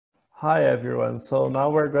Hi everyone. So now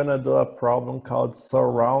we're gonna do a problem called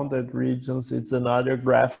surrounded regions. It's another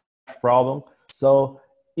graph problem. So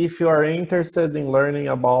if you are interested in learning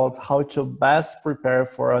about how to best prepare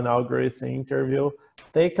for an algorithm interview,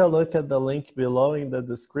 take a look at the link below in the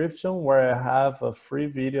description where I have a free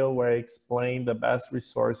video where I explain the best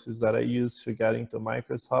resources that I use to get into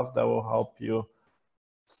Microsoft that will help you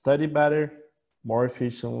study better, more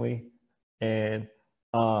efficiently, and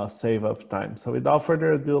save up time. So without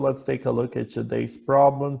further ado, let's take a look at today's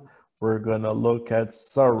problem. We're gonna look at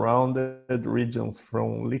surrounded regions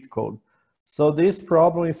from LeetCode. So this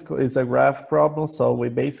problem is a graph problem. So we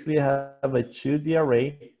basically have a 2D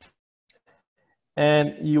array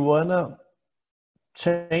and you wanna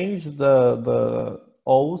change the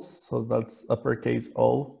O's, so that's uppercase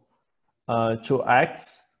O, to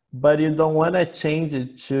X, but you don't wanna change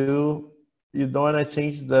it to, you don't wanna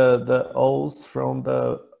change the O's from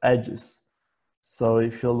the edges. So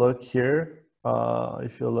if you look here,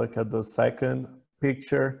 if you look at the second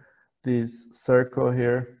picture, this circle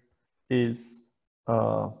here is,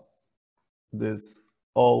 this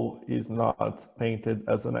O is not painted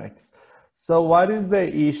as an X. So what is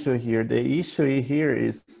the issue here? The issue here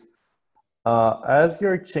is, as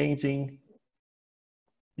you're changing,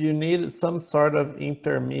 you need some sort of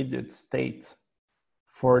intermediate state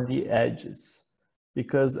for the edges.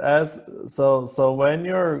 Because so when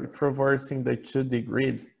you're traversing the 2D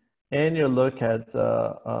grid and you look at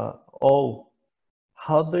O,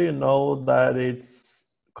 how do you know that it's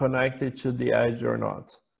connected to the edge or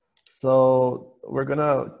not? So we're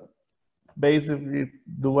gonna basically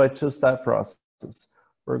do a two-step process.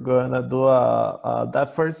 We're gonna do a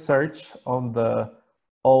depth first search on the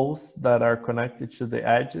O's that are connected to the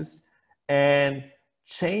edges and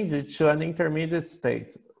change it to an intermediate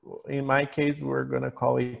state. In my case, we're gonna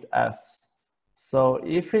call it S. So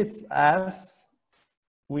if it's S,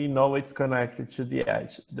 we know it's connected to the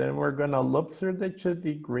edge. Then we're gonna loop through the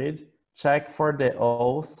 2D grid, check for the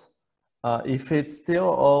O's. If it's still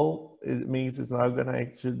O, it means it's not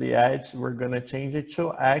gonna to the edge. We're gonna change it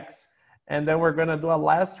to X. And then we're gonna do a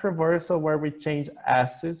last reversal where we change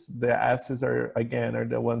S's. The S's are, again, are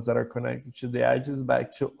the ones that are connected to the edges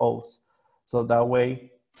back to O's. So that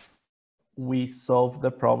way we solve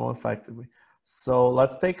the problem effectively. So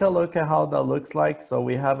let's take a look at how that looks like. So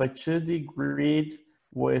we have a 2D grid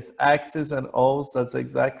with X's and O's. That's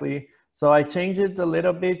exactly, so I changed it a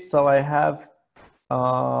little bit. So I have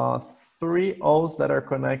 3 O's that are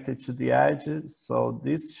connected to the edges. So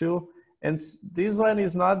these two, and this one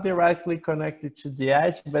is not directly connected to the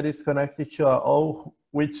edge, but it's connected to a O,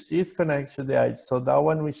 which is connected to the edge. So that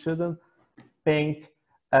one we shouldn't paint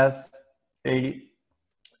as a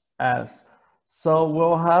S. So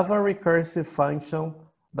we'll have a recursive function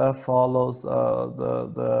that follows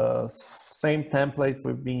the same template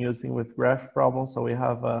we've been using with graph problems. So we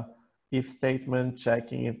have a if statement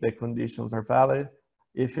checking if the conditions are valid.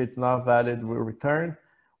 If it's not valid, we return.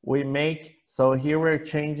 We make, so here we're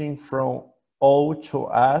changing from O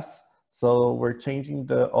to S. So we're changing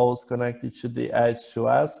the O's connected to the edge to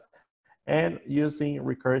S. And using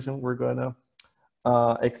recursion, we're gonna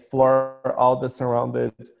explore all the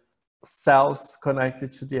surrounded cells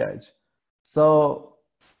connected to the edge. So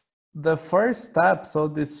the first step, so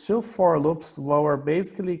these 2 for loops, what we're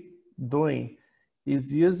basically doing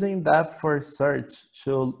is using depth first search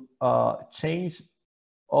to change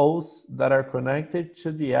O's that are connected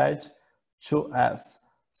to the edge to S.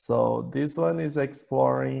 So this one is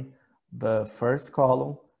exploring the first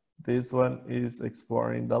column. This one is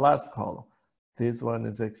exploring the last column. This one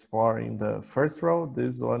is exploring the first row.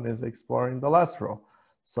 This one is exploring the last row.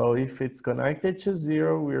 So if it's connected to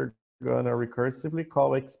 0, we're gonna recursively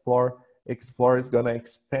call explore. Explore is gonna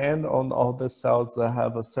expand on all the cells that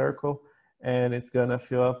have a circle and it's gonna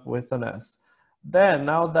fill up with an S. Then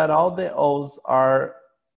now that all the O's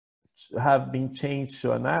have been changed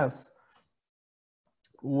to an S,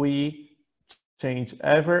 we change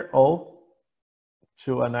every O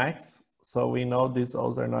to an X. So we know these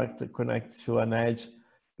O's are not connected to an edge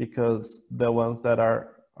because the ones that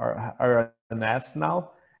are an S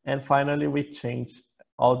now. And finally, we change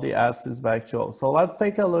all the S's back to O. So let's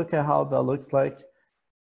take a look at how that looks like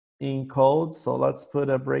in code. So let's put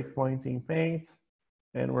a breakpoint in Paint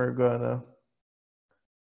and we're gonna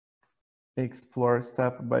explore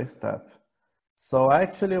step by step. So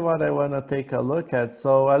actually what I wanna take a look at,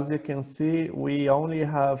 so as you can see, we only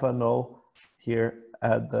have an O here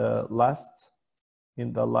at the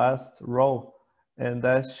in the last row, and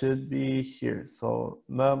that should be here. So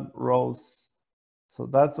num rows. So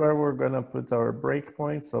that's where we're gonna put our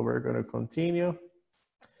breakpoint. So we're gonna continue.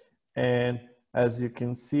 And as you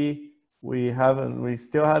can see, we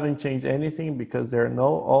still haven't changed anything because there are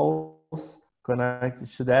no O's connected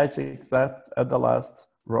to the edge except at the last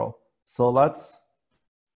row. So let's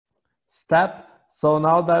step. So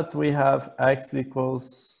now that we have x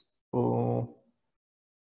equals,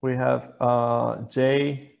 we have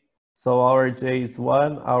j, so our j is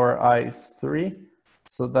 1, our I is 3.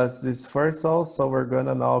 So that's this first O, so we're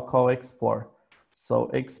gonna now call explore. So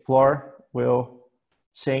explore will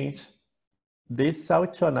change this cell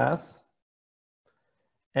to an S,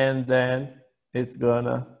 and then it's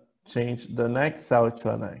gonna change the next cell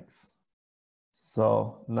to an X.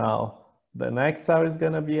 So now the next cell is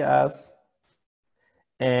gonna be S,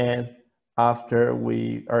 and after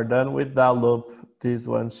we are done with that loop, this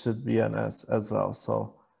one should be an S as well.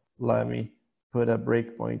 So let me put a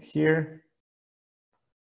breakpoint here.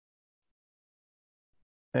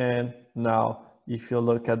 And now if you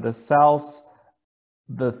look at the cells,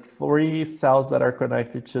 the 3 cells that are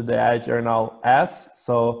connected to the edge are now S.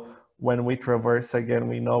 So when we traverse again,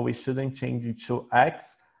 we know we shouldn't change it to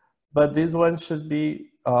X, but this one should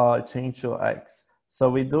be changed to X. So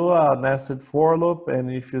we do a nested for loop, and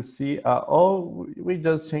if you see O, we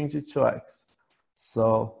just change it to X.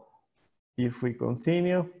 So if we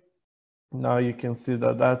continue, now you can see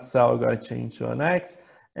that that cell got changed to an X.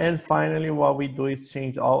 And finally, what we do is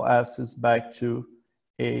change all S's back to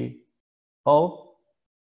a O.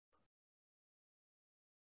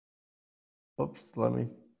 Oops, let me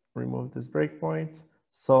remove this breakpoint.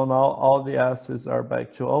 So now all the S's are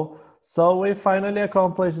back to O. So we finally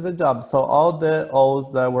accomplished the job. So all the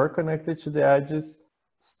O's that were connected to the edges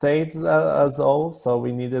stayed as O. So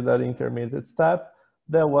we needed that intermediate step.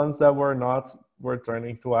 The ones that were not were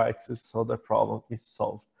turning to X's. So the problem is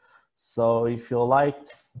solved. So if you liked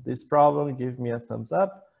this problem, give me a thumbs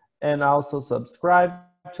up and also subscribe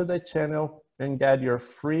to the channel and get your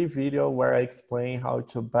free video where I explain how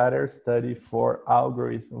to better study for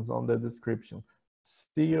algorithms on the description.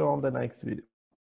 See you on the next video.